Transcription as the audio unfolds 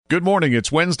Good morning.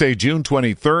 It's Wednesday, June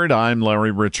 23rd. I'm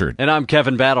Larry Richard. And I'm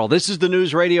Kevin Battle. This is the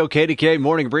News Radio KDK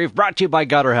Morning Brief brought to you by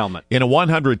Gutter Helmet. In a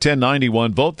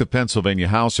 110-91 vote, the Pennsylvania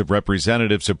House of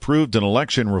Representatives approved an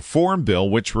election reform bill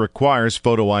which requires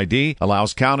photo ID,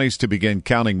 allows counties to begin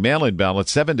counting mail-in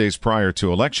ballots 7 days prior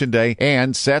to Election Day,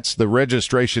 and sets the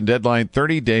registration deadline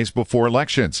 30 days before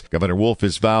elections. Governor Wolf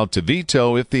has vowed to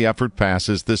veto if the effort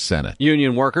passes the Senate.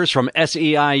 Union workers from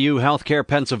SEIU Healthcare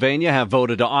Pennsylvania have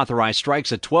voted to authorize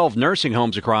strikes at 12 nursing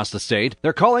homes across the state.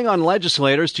 They're calling on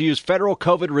legislators to use federal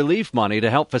COVID relief money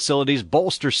to help facilities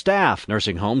bolster staff.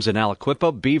 Nursing homes in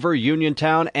Aliquippa, Beaver,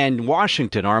 Uniontown, and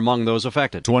Washington are among those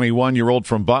affected. 21-year-old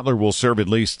from Butler will serve at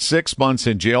least 6 months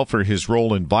in jail for his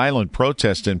role in violent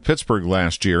protest in Pittsburgh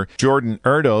last year. Jordan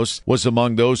Erdos was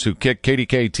among those who kicked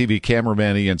KDK TV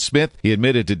cameraman Ian Smith. He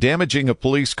admitted to damaging a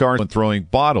police car and throwing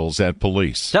bottles at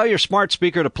police. Tell your smart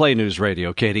speaker to play News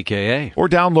Radio KDKA. Or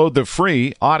download the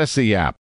free Odyssey app.